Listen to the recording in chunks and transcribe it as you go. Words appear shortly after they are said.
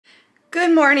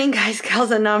Good morning, guys,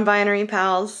 gals, and non-binary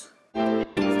pals.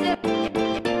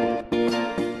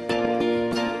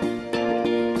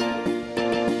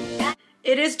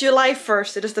 It is July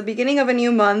 1st. It is the beginning of a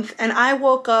new month, and I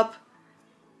woke up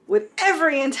with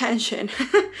every intention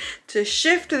to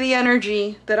shift the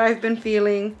energy that I've been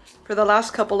feeling for the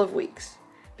last couple of weeks.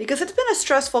 Because it's been a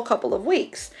stressful couple of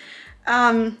weeks.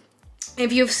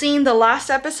 If you've seen the last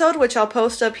episode, which I'll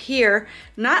post up here,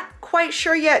 not quite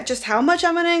sure yet just how much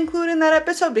I'm going to include in that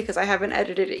episode because I haven't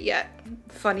edited it yet.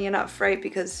 Funny enough, right?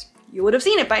 Because you would have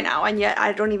seen it by now, and yet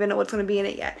I don't even know what's going to be in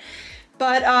it yet.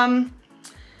 But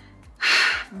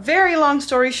very long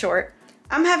story short,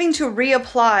 I'm having to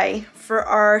reapply for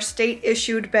our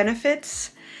state-issued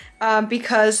benefits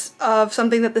because of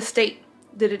something that the state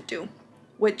didn't do,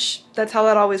 which that's how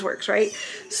that always works, right?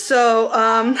 So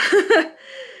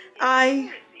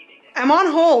I am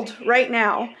on hold right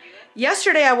now.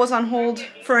 Yesterday I was on hold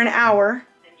for an hour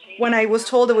when I was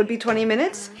told it would be 20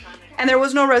 minutes and there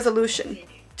was no resolution.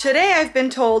 Today I've been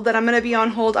told that I'm going to be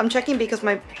on hold. I'm checking because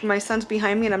my son's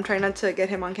behind me and I'm trying not to get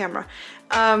him on camera.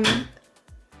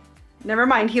 Never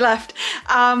mind, he left.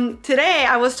 Today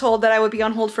I was told that I would be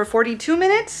on hold for 42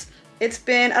 minutes. It's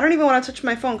been, I don't even want to touch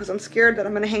my phone because I'm scared that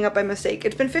I'm going to hang up by mistake.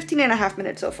 It's been 15.5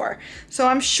 minutes so far. So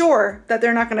I'm sure that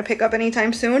they're not going to pick up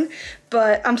anytime soon,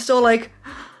 but I'm still like,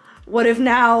 what if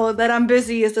now that I'm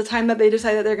busy is the time that they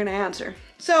decide that they're going to answer?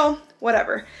 So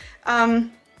whatever.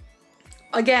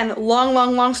 Again,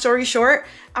 long story short,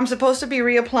 I'm supposed to be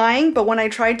reapplying, but when I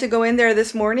tried to go in there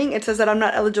this morning, it says that I'm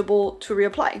not eligible to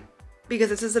reapply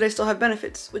because it says that I still have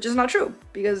benefits, which is not true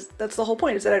because that's the whole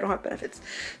point, is that I don't have benefits.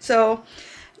 So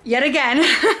yet again,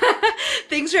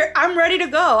 I'm ready to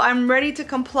go. I'm ready to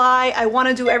comply. I want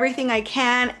to do everything I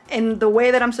can in the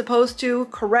way that I'm supposed to,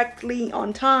 correctly,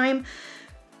 on time.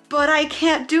 But I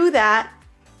can't do that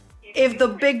if the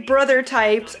big brother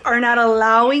types are not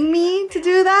allowing me to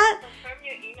do that.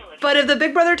 But if the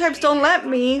big brother types don't let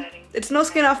me, it's no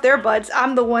skin off their butts.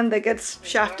 I'm the one that gets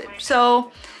shafted.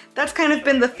 So that's kind of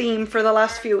been the theme for the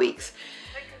last few weeks.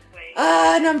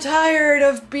 And I'm tired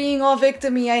of being all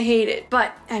victim-y. I hate it.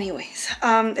 But anyways,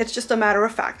 it's just a matter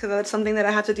of fact. That's something that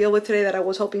I had to deal with today that I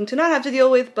was hoping to not have to deal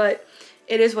with, but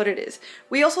it is what it is.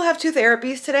 We also have 2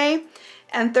 therapies today,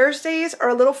 and Thursdays are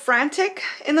a little frantic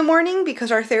in the morning because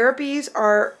our therapies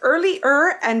are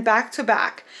earlier and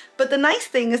back-to-back. But the nice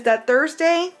thing is that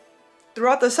Thursday,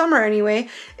 throughout the summer anyway,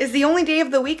 is the only day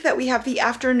of the week that we have the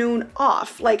afternoon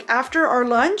off. Like after our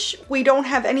lunch, we don't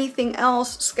have anything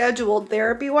else scheduled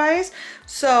therapy-wise.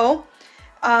 So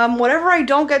whatever I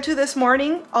don't get to this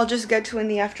morning, I'll just get to in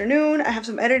the afternoon. I have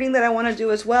some editing that I want to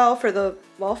do as well for the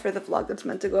vlog that's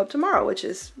meant to go up tomorrow, which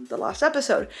is the last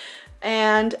episode.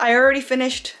 And I already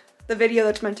finished the video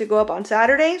that's meant to go up on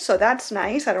Saturday, so that's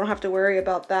nice. I don't have to worry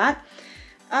about that.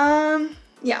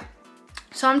 Yeah.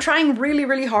 So I'm trying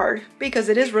really hard, because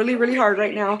it is really hard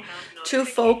right now, to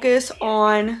focus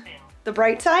on the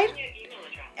bright side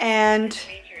and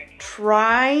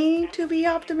try to be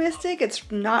optimistic. It's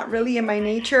not really in my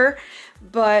nature,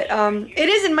 but it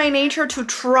is in my nature to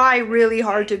try really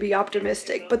hard to be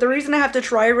optimistic. But the reason I have to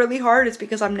try really hard is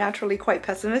because I'm naturally quite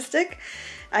pessimistic.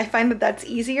 I find that that's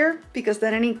easier because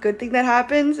then any good thing that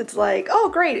happens, it's like, oh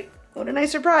great, what a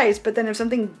nice surprise. But then if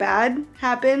something bad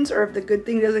happens or if the good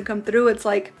thing doesn't come through, it's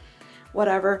like,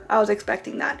 whatever, I was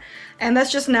expecting that. And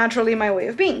that's just naturally my way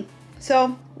of being.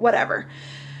 So whatever.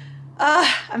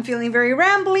 I'm feeling very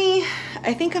rambly.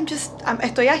 I think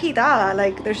estoy agitada.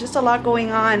 Like there's just a lot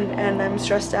going on and I'm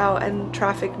stressed out, and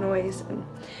traffic noise, and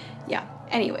yeah.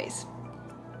 Anyways,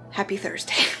 happy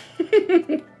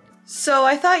Thursday. So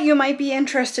I thought you might be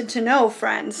interested to know,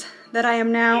 friends, that I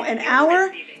am now an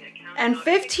hour and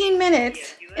 15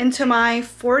 minutes into my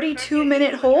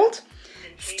 42-minute hold,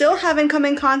 still haven't come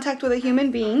in contact with a human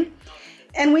being,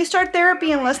 and we start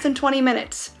therapy in less than 20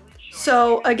 minutes.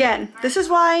 So again, this is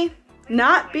why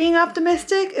not being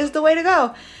optimistic is the way to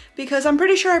go, because I'm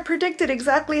pretty sure I predicted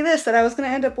exactly this, that I was going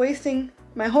to end up wasting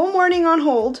my whole morning on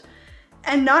hold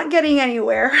and not getting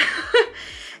anywhere.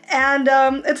 And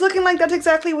it's looking like that's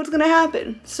exactly what's going to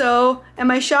happen. So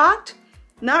am I shocked?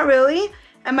 Not really.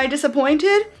 Am I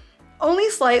disappointed? Only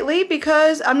slightly,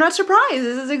 because I'm not surprised.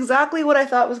 This is exactly what I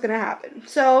thought was going to happen.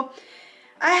 So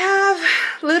I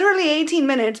have literally 18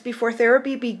 minutes before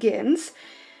therapy begins.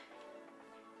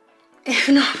 If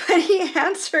nobody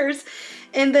answers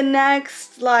in the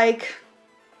next like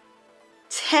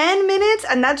 10 minutes,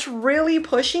 and that's really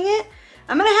pushing it,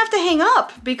 I'm gonna have to hang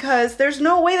up because there's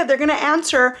no way that they're gonna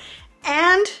answer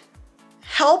and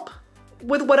help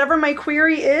with whatever my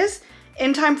query is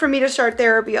in time for me to start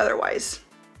therapy otherwise.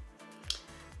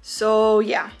 So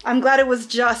yeah, I'm glad it was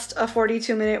just a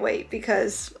 42-minute wait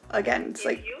because again, it's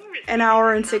like an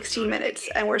hour and 16 minutes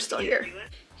and we're still here.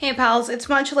 Hey pals, it's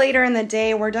much later in the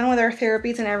day. We're done with our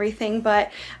therapies and everything,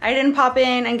 but I didn't pop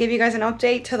in and give you guys an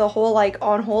update to the whole like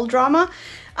on hold drama.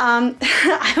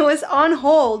 I was on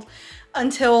hold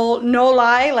until, no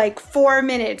lie, like 4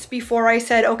 minutes before I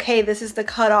said, okay, this is the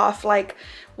cutoff. Like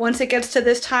once it gets to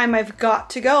this time, I've got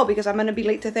to go because I'm gonna be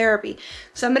late to therapy.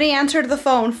 Somebody answered the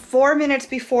phone 4 minutes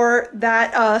before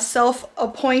that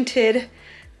self-appointed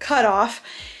cutoff,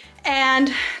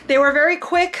 and they were very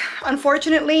quick.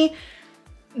 Unfortunately,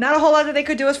 not a whole lot that they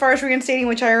could do as far as reinstating,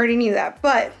 which I already knew that,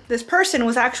 but this person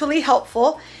was actually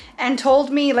helpful and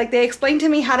told me, like they explained to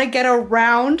me how to get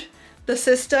around the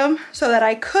system so that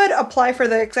I could apply for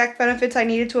the exact benefits I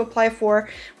needed to apply for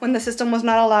when the system was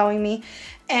not allowing me.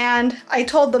 And I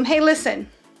told them, hey, listen,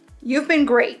 you've been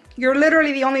great. You're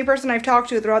literally the only person I've talked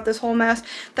to throughout this whole mess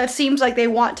that seems like they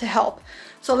want to help.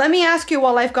 So let me ask you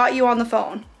while I've got you on the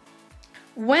phone.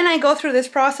 When I go through this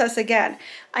process again,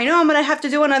 I know I'm gonna have to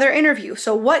do another interview.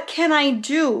 So what can I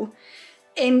do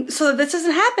so that this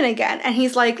doesn't happen again? And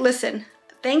he's like, listen,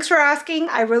 thanks for asking.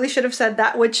 I really should have said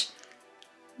that, which,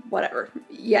 whatever.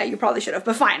 Yeah, you probably should have,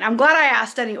 but fine. I'm glad I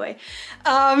asked anyway.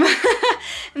 And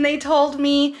they told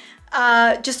me,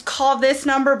 just call this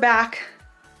number back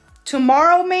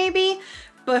tomorrow maybe,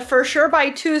 but for sure by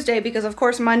Tuesday, because of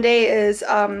course Monday is,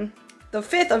 the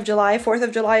 5th of July, 4th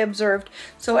of July observed.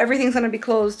 So everything's gonna be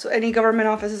closed. Any government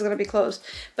office is gonna be closed.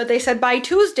 But they said by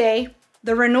Tuesday,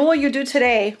 the renewal you do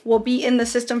today will be in the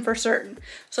system for certain.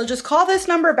 So just call this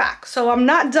number back. So I'm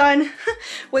not done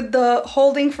with the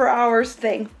holding for hours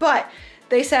thing, but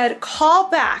they said call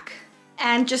back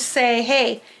and just say,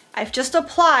 hey, I've just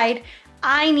applied.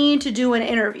 I need to do an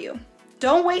interview.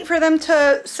 Don't wait for them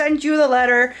to send you the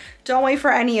letter. Don't wait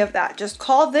for any of that. Just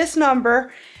call this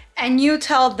number and you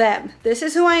tell them, this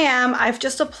is who I am, I've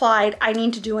just applied, I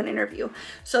need to do an interview.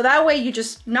 So that way you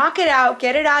just knock it out,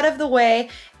 get it out of the way,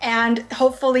 and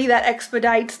hopefully that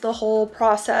expedites the whole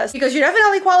process. Because you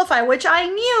definitely qualify, which I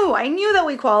knew that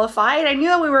we qualified. I knew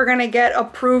that we were gonna get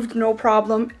approved, no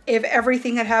problem, if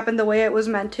everything had happened the way it was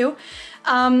meant to.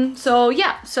 So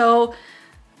yeah, so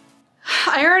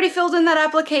I already filled in that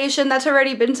application. That's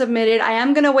already been submitted. I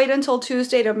am gonna wait until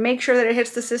Tuesday to make sure that it hits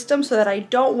the system so that I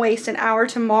don't waste an hour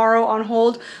tomorrow on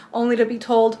hold only to be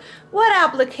told, what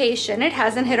application? It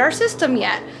hasn't hit our system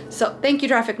yet. So thank you,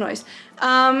 traffic noise.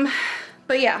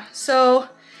 But yeah, so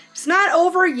it's not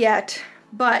over yet,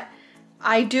 but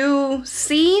I do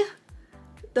see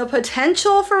the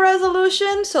potential for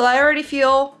resolution. So I already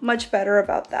feel much better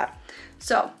about that.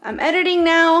 So I'm editing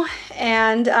now,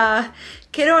 and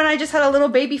Kiddo and I just had a little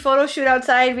baby photo shoot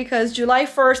outside because July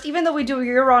 1st, even though we do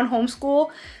year-round homeschool,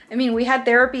 I mean, we had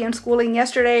therapy and schooling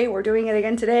yesterday, we're doing it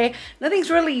again today. Nothing's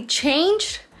really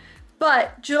changed,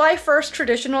 but July 1st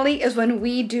traditionally is when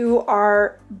we do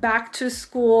our back to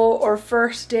school or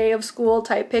first day of school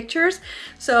type pictures.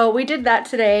 So we did that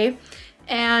today,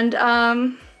 and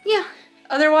yeah,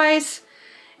 otherwise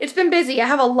it's been busy. I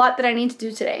have a lot that I need to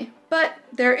do today. But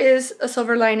there is a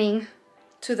silver lining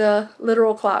to the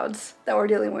literal clouds that we're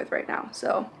dealing with right now.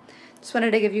 So just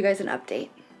wanted to give you guys an update.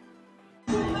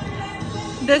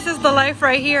 This is the life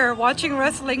right here, watching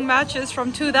wrestling matches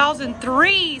from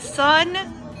 2003, son.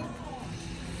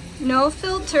 No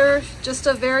filter, just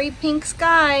a very pink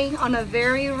sky on a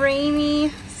very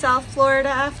rainy South Florida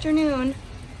afternoon.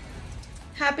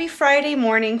 Happy Friday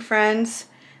morning, friends.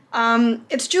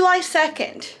 It's July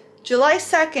 2nd. July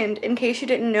 2nd, in case you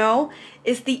didn't know,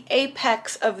 is the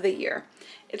apex of the year.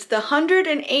 It's the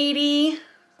 184th,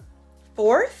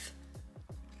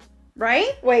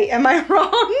 right? Wait, am I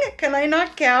wrong? Can I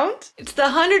not count? It's the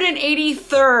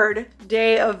 183rd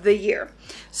day of the year.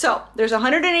 So there's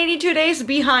 182 days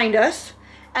behind us,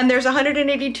 and there's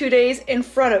 182 days in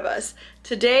front of us.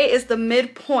 Today is the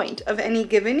midpoint of any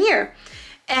given year.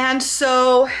 And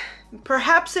so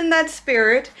perhaps in that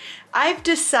spirit, I've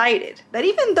decided that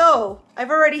even though I've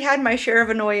already had my share of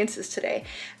annoyances today,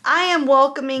 I am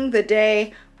welcoming the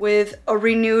day with a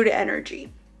renewed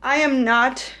energy. I am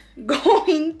not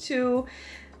going to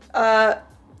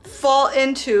fall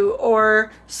into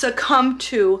or succumb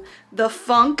to the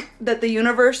funk that the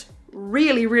universe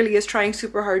really is trying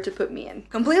super hard to put me in.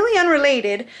 Completely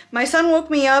unrelated, my son woke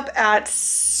me up at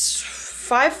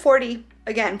 5:40,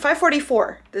 again,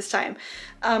 5:44 this time.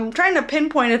 I'm trying to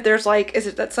pinpoint if there's like, is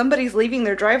it that somebody's leaving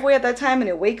their driveway at that time and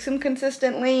it wakes him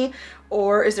consistently?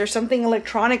 Or is there something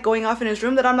electronic going off in his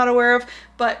room that I'm not aware of?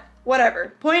 But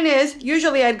whatever. Point is,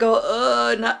 usually I'd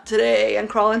go, not today, and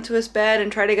crawl into his bed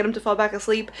and try to get him to fall back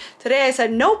asleep. Today I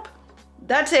said, nope,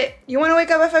 that's it. You wanna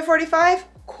wake up at 5:45?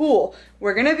 cool.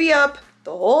 We're gonna be up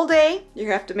the whole day. You're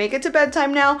gonna have to make it to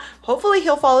bedtime now. Hopefully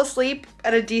he'll fall asleep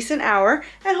at a decent hour,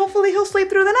 and hopefully he'll sleep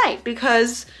through the night,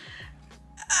 because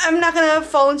I'm not gonna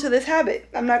fall into this habit.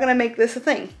 I'm not gonna make this a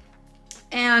thing.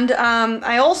 And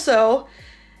I also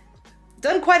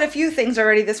done quite a few things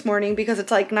already this morning because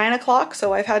it's like 9 o'clock,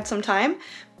 so I've had some time.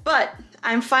 But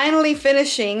I'm finally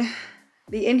finishing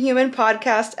the Inhuman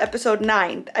podcast episode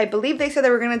 9. I believe they said they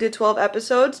were gonna do 12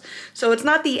 episodes, so it's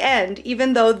not the end,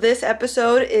 even though this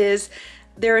episode is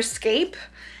their escape.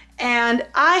 And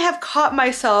I have caught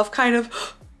myself kind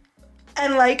of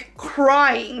and like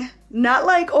crying. Not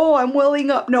like, oh, I'm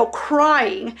welling up. No,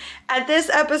 crying at this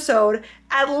episode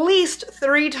at least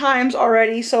 3 times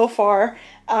already so far.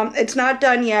 It's not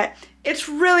done yet. It's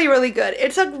really, really good.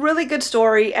 It's a really good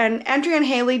story, and Andrea and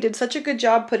Haley did such a good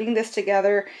job putting this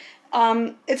together.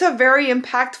 It's a very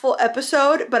impactful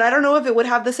episode, but I don't know if it would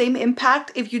have the same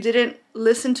impact if you didn't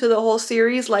listen to the whole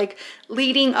series, like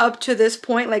leading up to this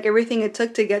point, like everything it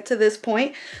took to get to this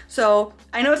point. So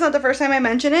I know it's not the first time I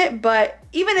mention it, but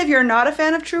even if you're not a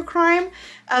fan of true crime,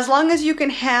 as long as you can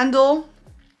handle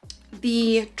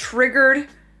the triggered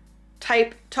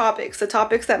type topics, the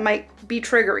topics that might be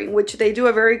triggering, which they do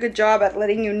a very good job at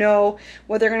letting you know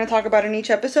what they're going to talk about in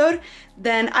each episode,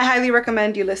 then I highly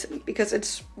recommend you listen, because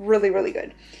it's really, really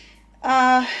good.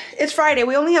 It's Friday.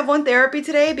 We only have one therapy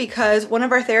today because one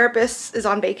of our therapists is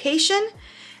on vacation.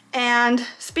 And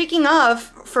speaking of,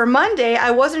 for Monday,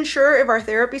 I wasn't sure if our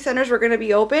therapy centers were going to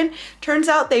be open. Turns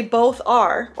out they both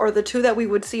are, or the 2 that we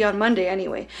would see on Monday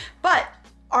anyway. But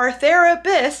our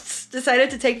therapists decided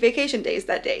to take vacation days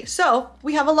that day. So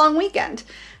we have a long weekend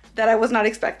that I was not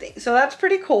expecting. So that's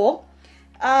pretty cool.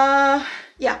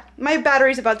 Yeah, my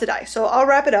battery's about to die, so I'll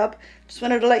wrap it up. Just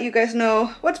wanted to let you guys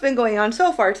know what's been going on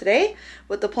so far today,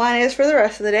 what the plan is for the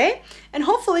rest of the day, and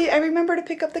hopefully I remember to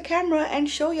pick up the camera and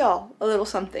show y'all a little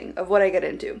something of what I get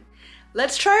into.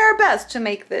 Let's try our best to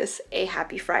make this a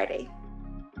happy Friday.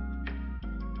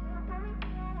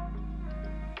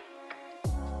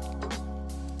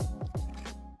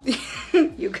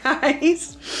 You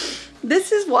guys,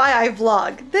 this is why I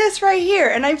vlog. This right here,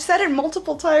 and I've said it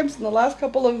multiple times in the last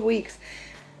couple of weeks.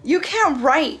 You can't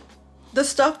write the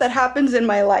stuff that happens in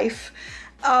my life.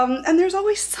 And there's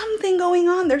always something going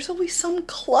on. There's always some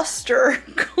cluster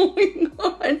going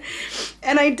on.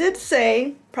 And I did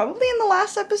say, probably in the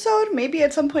last episode, maybe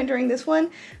at some point during this one,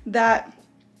 that,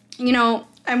 you know,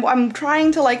 I'm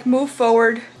trying to like move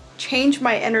forward, change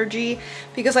my energy,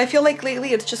 because I feel like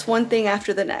lately it's just one thing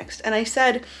after the next. And I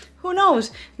said, who knows,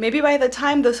 maybe by the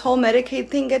time this whole Medicaid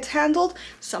thing gets handled,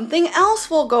 something else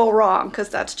will go wrong, because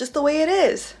that's just the way it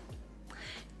is.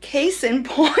 Case in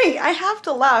point, I have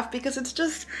to laugh because it's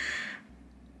just,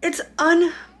 it's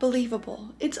unbelievable.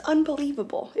 It's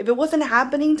unbelievable. If it wasn't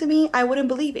happening to me, I wouldn't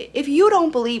believe it. If you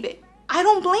don't believe it, I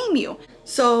don't blame you.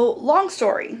 So, long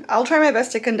story. I'll try my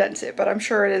best to condense it, but I'm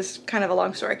sure it is kind of a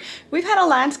long story. We've had a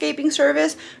landscaping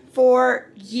service for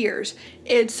years.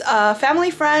 It's a family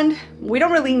friend. We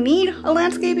don't really need a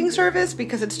landscaping service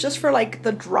because it's just for like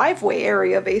the driveway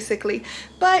area basically.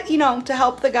 But you know, to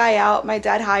help the guy out, my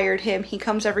dad hired him. He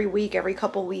comes every week, every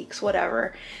couple weeks,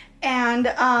 whatever. And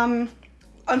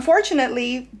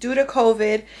unfortunately, due to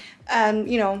COVID and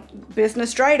you know,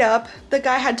 business dried up, the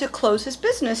guy had to close his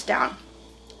business down.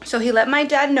 So he let my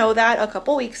dad know that a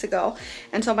couple weeks ago.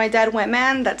 And so my dad went,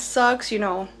 man, that sucks, you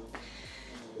know.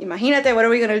 Imagínate, what are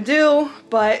we gonna do?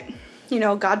 But, you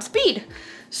know, Godspeed.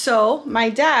 So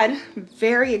my dad,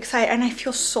 very excited, and I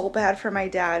feel so bad for my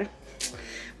dad.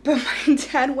 But my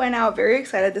dad went out very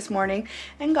excited this morning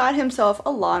and got himself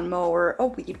a lawnmower, a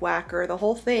weed whacker, the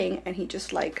whole thing. And he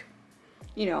just like,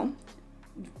 you know,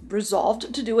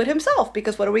 resolved to do it himself,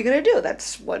 because what are we gonna do?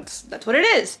 That's what it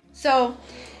is. So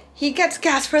he gets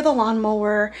gas for the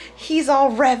lawnmower, he's all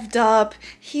revved up,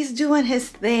 he's doing his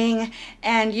thing,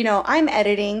 and you know, I'm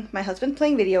editing, my husband's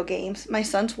playing video games, my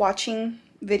son's watching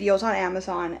videos on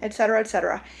Amazon, etc.,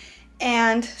 etc.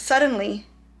 And suddenly,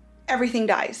 everything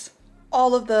dies.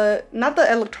 All of the, not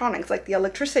the electronics, like the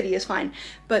electricity is fine,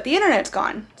 but the internet's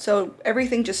gone, so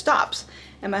everything just stops.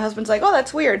 And my husband's like, oh,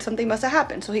 that's weird, something must have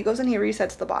happened. So he goes and he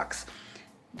resets the box.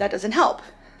 That doesn't help.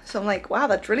 So I'm like, wow,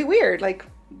 that's really weird. Like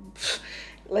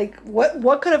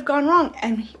what could have gone wrong?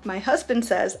 And my husband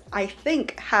says, I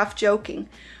think, half joking,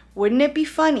 wouldn't it be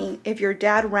funny if your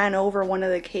dad ran over one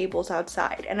of the cables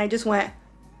outside? And I just went,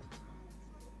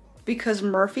 because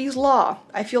Murphy's Law.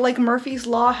 I feel like Murphy's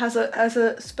Law has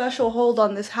a special hold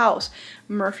on this house.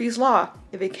 Murphy's Law.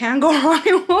 If it can go wrong,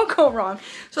 it will go wrong.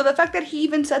 So the fact that he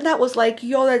even said that was like,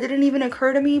 yo, that didn't even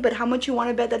occur to me, but how much you want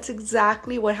to bet that's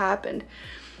exactly what happened.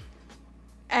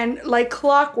 And like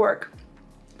clockwork,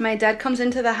 my dad comes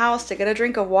into the house to get a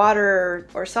drink of water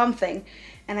or something,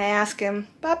 and I ask him,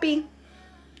 Papi,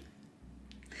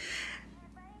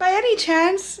 by any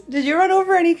chance, did you run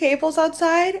over any cables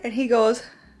outside? And he goes,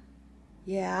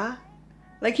 yeah.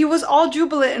 Like, he was all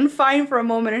jubilant and fine for a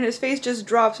moment, and his face just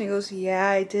drops, and he goes, yeah,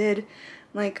 I did. I'm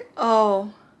like,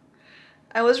 oh,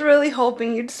 I was really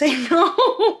hoping you'd say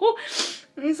no.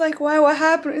 And he's like, why, what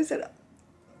happened? I said,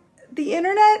 the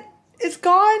internet is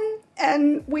gone,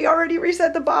 and we already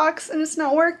reset the box, and it's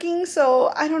not working,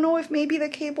 so I don't know if maybe the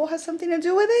cable has something to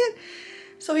do with it.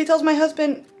 So he tells my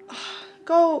husband,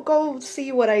 go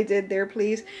see what I did there,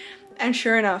 please. And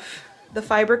sure enough, the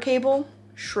fiber cable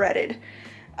shredded.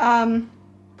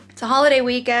 It's a holiday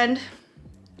weekend.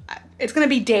 It's gonna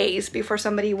be days before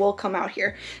somebody will come out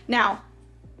here. Now,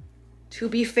 to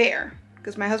be fair,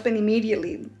 because my husband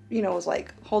immediately, you know, was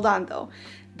like, hold on though.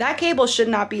 That cable should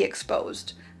not be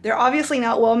exposed. They're obviously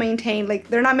not well maintained. Like,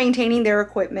 they're not maintaining their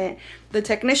equipment. The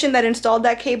technician that installed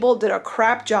that cable did a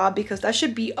crap job, because that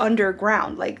should be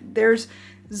underground. Like, there's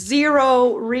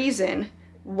zero reason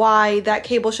why that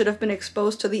cable should have been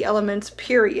exposed to the elements,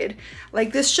 period.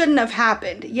 Like, this shouldn't have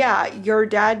happened. Yeah, your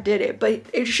dad did it, but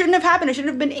it shouldn't have happened. It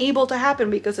shouldn't have been able to happen,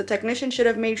 because the technician should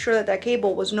have made sure that that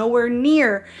cable was nowhere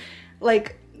near,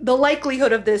 like, the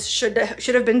likelihood of this should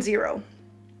have been zero.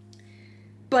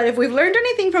 But if we've learned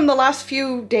anything from the last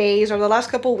few days or the last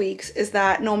couple weeks, is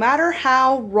that no matter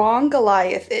how wrong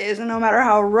Goliath is, and no matter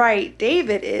how right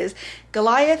David is,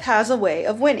 Goliath has a way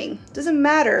of winning. It doesn't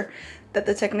matter that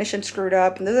the technician screwed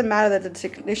up, and it doesn't matter that the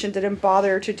technician didn't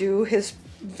bother to do his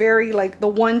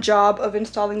the one job of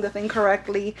installing the thing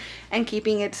correctly and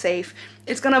keeping it safe.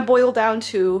 It's gonna boil down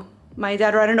to my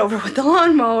dad running over with the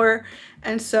lawnmower,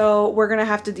 and so we're gonna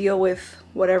have to deal with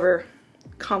whatever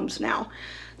comes now.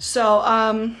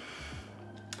 So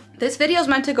this video is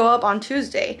meant to go up on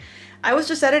Tuesday. I was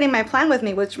just editing my plan with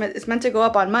me, which is meant to go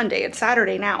up on Monday. It's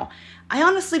Saturday now. I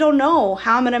honestly don't know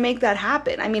how I'm gonna make that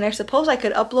happen. I mean, I suppose I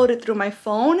could upload it through my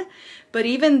phone, but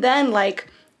even then, like,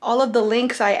 all of the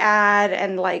links I add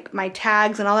and like my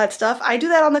tags and all that stuff, I do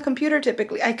that on the computer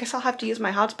typically. I guess I'll have to use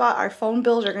my hotspot. Our phone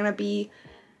bills are gonna be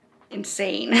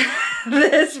insane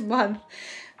this month.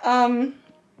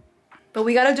 But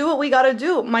we gotta do what we gotta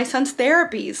do. My son's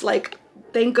therapies, like,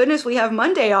 thank goodness we have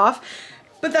Monday off,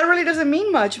 but that really doesn't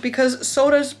mean much, because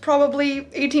so does probably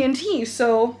AT&T,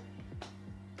 so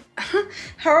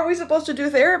how are we supposed to do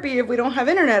therapy if we don't have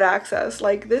internet access?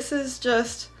 Like, this is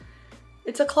just,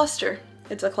 it's a cluster.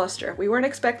 It's a cluster. We weren't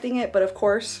expecting it, but of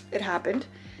course it happened.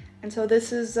 And so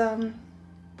this is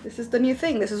the new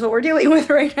thing. This is what we're dealing with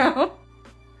right now.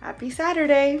 Happy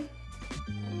Saturday.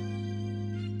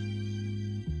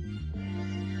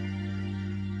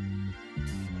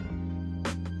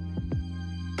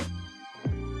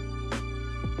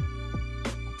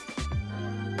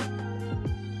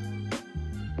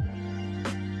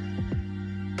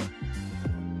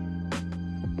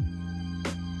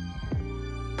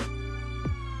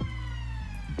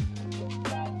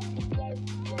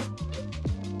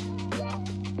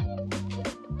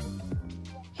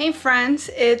 Hey friends,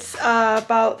 it's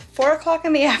about 4 o'clock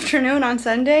in the afternoon on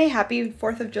Sunday. Happy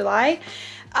 4th of July.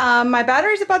 My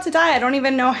battery's about to die. I don't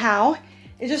even know how.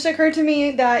 It just occurred to me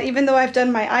that even though I've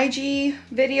done my IG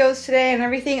videos today and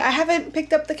everything, I haven't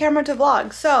picked up the camera to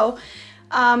vlog. So,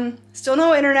 still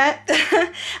no internet.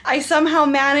 I somehow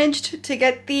managed to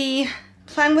get the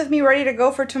plan with me ready to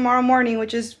go for tomorrow morning,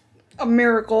 which is a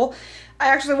miracle. I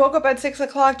actually woke up at 6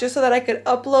 o'clock just so that I could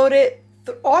upload it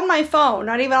on my phone,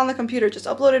 not even on the computer, just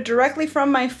upload it directly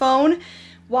from my phone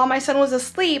while my son was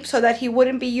asleep, so that he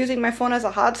wouldn't be using my phone as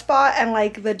a hotspot and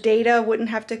like the data wouldn't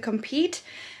have to compete.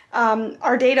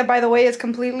 Our data, by the way, is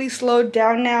completely slowed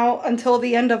down now until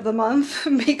the end of the month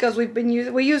because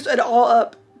we used it all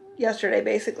up yesterday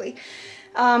basically.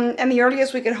 And the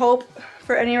earliest we could hope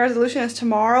for any resolution is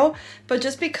tomorrow, but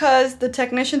just because the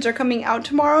technicians are coming out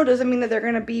tomorrow doesn't mean that they're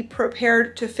going to be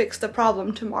prepared to fix the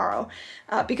problem tomorrow,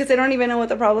 because they don't even know what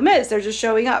the problem is. They're just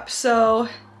showing up. So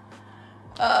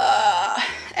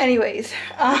anyways,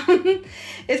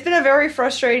 it's been a very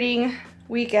frustrating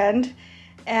weekend,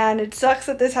 and it sucks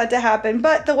that this had to happen,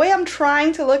 but the way I'm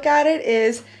trying to look at it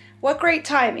is, what great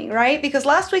timing, right? Because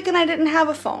last weekend I didn't have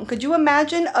a phone. Could you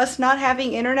imagine us not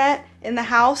having internet in the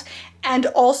house and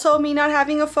also me not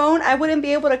having a phone? I wouldn't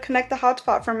be able to connect the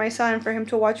hotspot for my son for him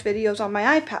to watch videos on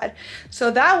my iPad. So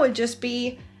that would just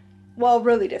be, well,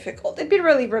 really difficult. It'd be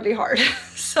really, really hard.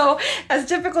 So as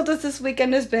difficult as this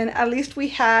weekend has been, at least we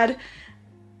had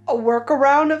a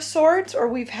workaround of sorts, or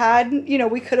we've had, you know,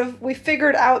 we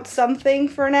figured out something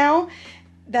for now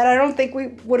that I don't think we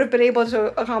would have been able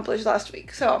to accomplish last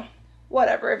week. So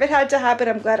whatever. If it had to happen,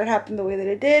 I'm glad it happened the way that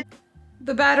it did.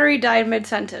 The battery died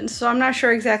mid-sentence, so I'm not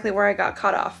sure exactly where I got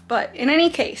cut off. But in any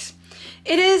case,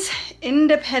 it is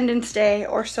Independence Day,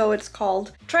 or so it's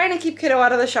called. Trying to keep kiddo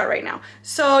out of the shot right now.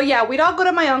 So yeah, we'd all go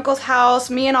to my uncle's house,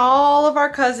 me and all of our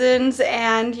cousins,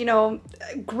 and you know,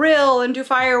 grill and do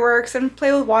fireworks and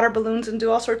play with water balloons and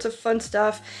do all sorts of fun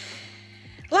stuff.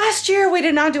 Last year, we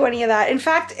did not do any of that. In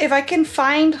fact, if I can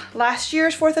find last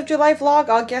year's 4th of July vlog,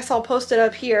 I'll post it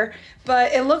up here.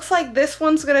 But it looks like this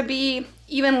one's gonna be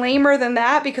even lamer than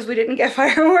that because we didn't get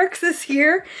fireworks this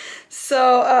year.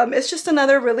 So it's just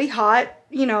another really hot,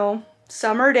 you know,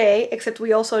 summer day, except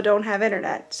we also don't have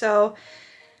internet. So,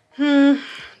 trying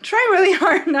really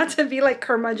hard not to be like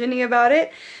curmudgeon-y about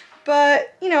it.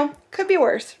 But, you know, could be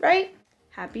worse, right?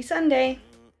 Happy Sunday.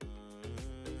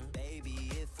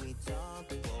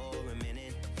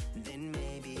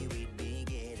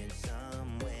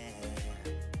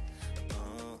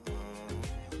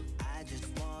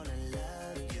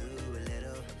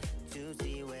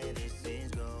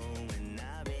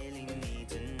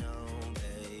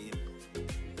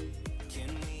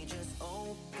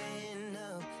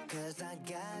 I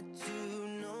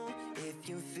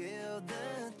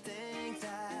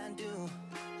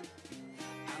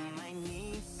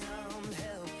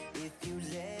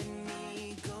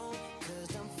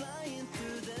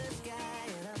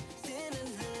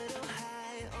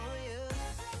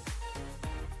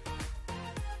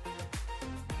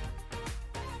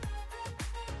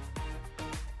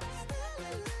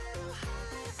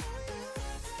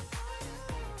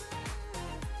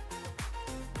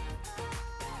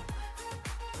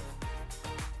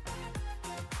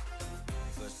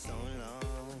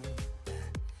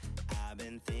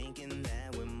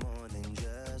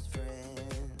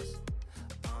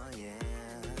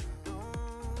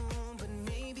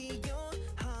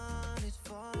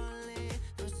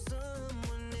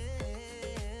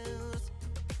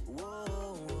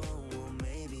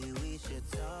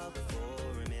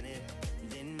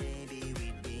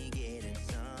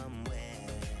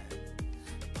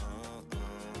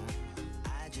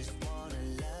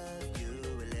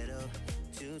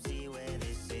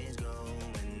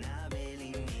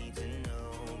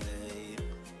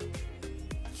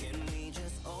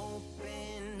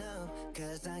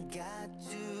got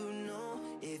to know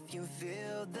if you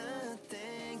feel the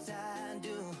things I do.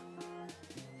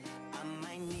 I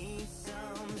might need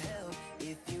some help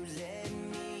if you let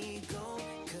me go.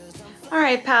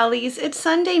 Alright, pallies, it's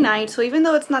Sunday night, so even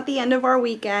though it's not the end of our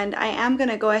weekend, I am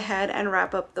gonna go ahead and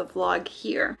wrap up the vlog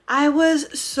here. I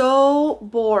was so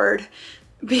bored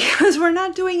because we're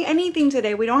not doing anything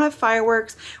today. We don't have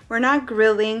fireworks, we're not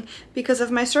grilling. Because of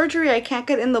my surgery, I can't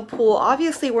get in the pool.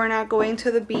 Obviously, we're not going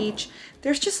to the beach.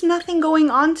 There's just nothing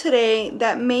going on today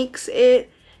that makes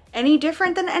it any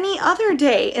different than any other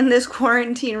day in this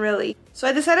quarantine, really. So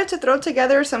I decided to throw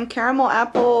together some caramel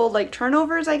apple like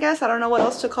turnovers, I guess. I don't know what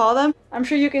else to call them. I'm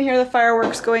sure you can hear the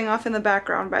fireworks going off in the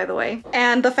background, by the way.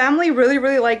 And the family really,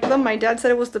 really liked them. My dad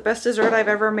said it was the best dessert I've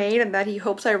ever made and that he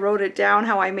hopes I wrote it down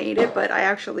how I made it, but I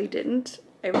actually didn't.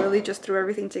 I really just threw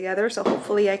everything together, so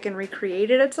hopefully I can recreate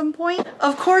it at some point.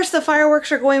 Of course, the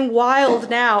fireworks are going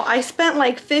wild now. I spent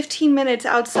like 15 minutes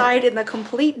outside in the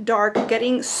complete dark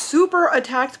getting super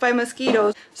attacked by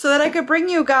mosquitoes so that I could bring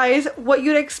you guys what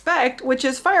you'd expect, which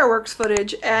is fireworks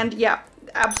footage. And yeah,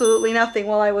 absolutely nothing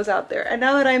while I was out there. And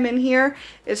now that I'm in here,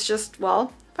 it's just,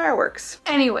 well, fireworks.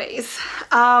 Anyways,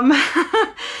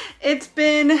 it's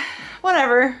been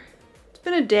whatever. It's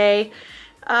been a day.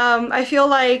 I feel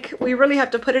like we really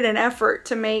have to put in an effort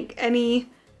to make any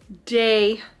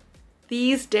day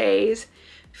these days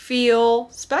feel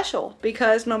special,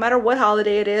 because no matter what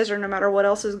holiday it is or no matter what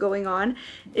else is going on,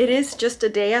 it is just a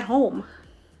day at home.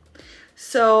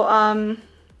 So,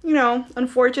 you know,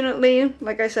 unfortunately,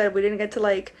 like I said, we didn't get to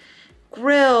like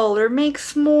grill or make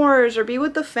s'mores or be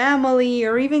with the family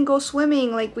or even go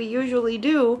swimming like we usually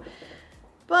do.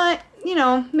 But, you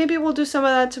know, maybe we'll do some of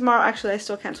that tomorrow. Actually, I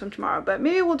still can't swim tomorrow, but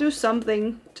maybe we'll do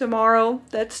something tomorrow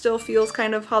that still feels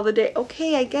kind of holiday.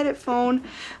 Okay, I get it, phone.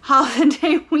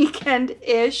 Holiday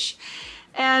weekend-ish.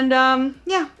 And,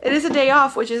 yeah, it is a day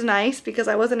off, which is nice because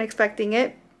I wasn't expecting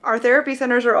it. Our therapy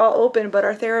centers are all open, but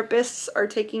our therapists are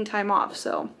taking time off,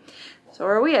 so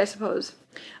are we, I suppose.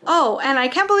 Oh, and I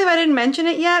can't believe I didn't mention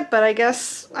it yet, but I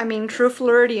guess, I mean, true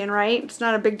Floridian, right? It's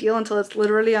not a big deal until it's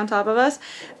literally on top of us.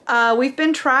 We've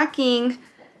been tracking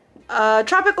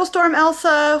Tropical Storm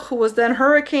Elsa, who was then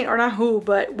Hurricane, or not who,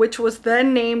 but which was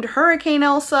then named Hurricane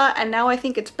Elsa, and now I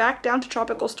think it's back down to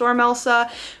Tropical Storm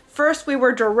Elsa. First we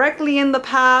were directly in the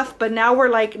path, but now we're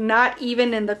like not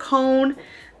even in the cone.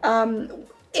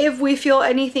 If we feel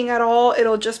anything at all,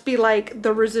 it'll just be like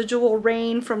the residual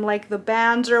rain from like the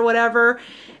bands or whatever.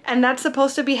 And that's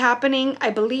supposed to be happening,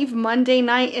 I believe, Monday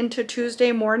night into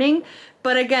Tuesday morning.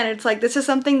 But again, it's like this is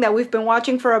something that we've been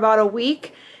watching for about a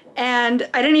week. And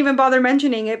I didn't even bother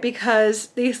mentioning it because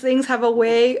these things have a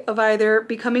way of either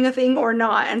becoming a thing or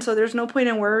not. And so there's no point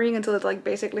in worrying until it's like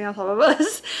basically on top of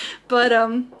us. But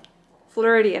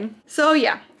Floridian. So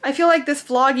yeah, I feel like this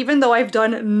vlog, even though I've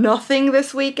done nothing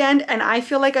this weekend and I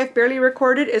feel like I've barely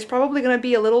recorded, is probably going to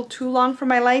be a little too long for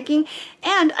my liking.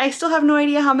 And I still have no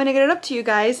idea how I'm going to get it up to you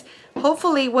guys.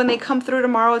 Hopefully when they come through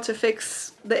tomorrow to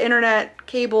fix the internet,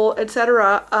 cable,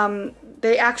 etc.,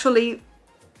 they actually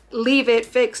leave it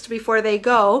fixed before they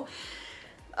go.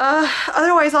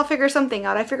 Otherwise I'll figure something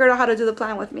out. I figured out how to do the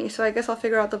plan with me, so I guess I'll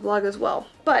figure out the vlog as well.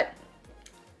 But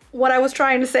what I was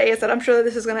trying to say is that I'm sure that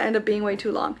this is going to end up being way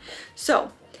too long.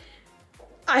 So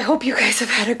I hope you guys have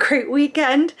had a great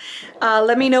weekend.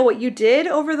 Let me know what you did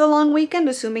over the long weekend,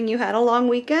 assuming you had a long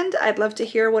weekend. I'd love to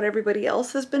hear what everybody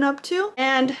else has been up to.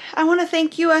 And I want to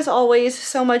thank you, as always,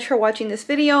 so much for watching this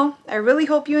video. I really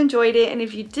hope you enjoyed it. And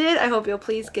if you did, I hope you'll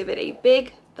please give it a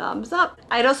big thumbs up.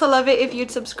 I'd also love it if you'd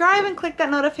subscribe and click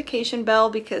that notification bell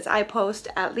because I post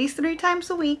at least 3 times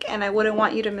a week and I wouldn't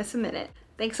want you to miss a minute.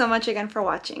 Thanks so much again for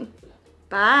watching.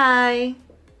 Bye!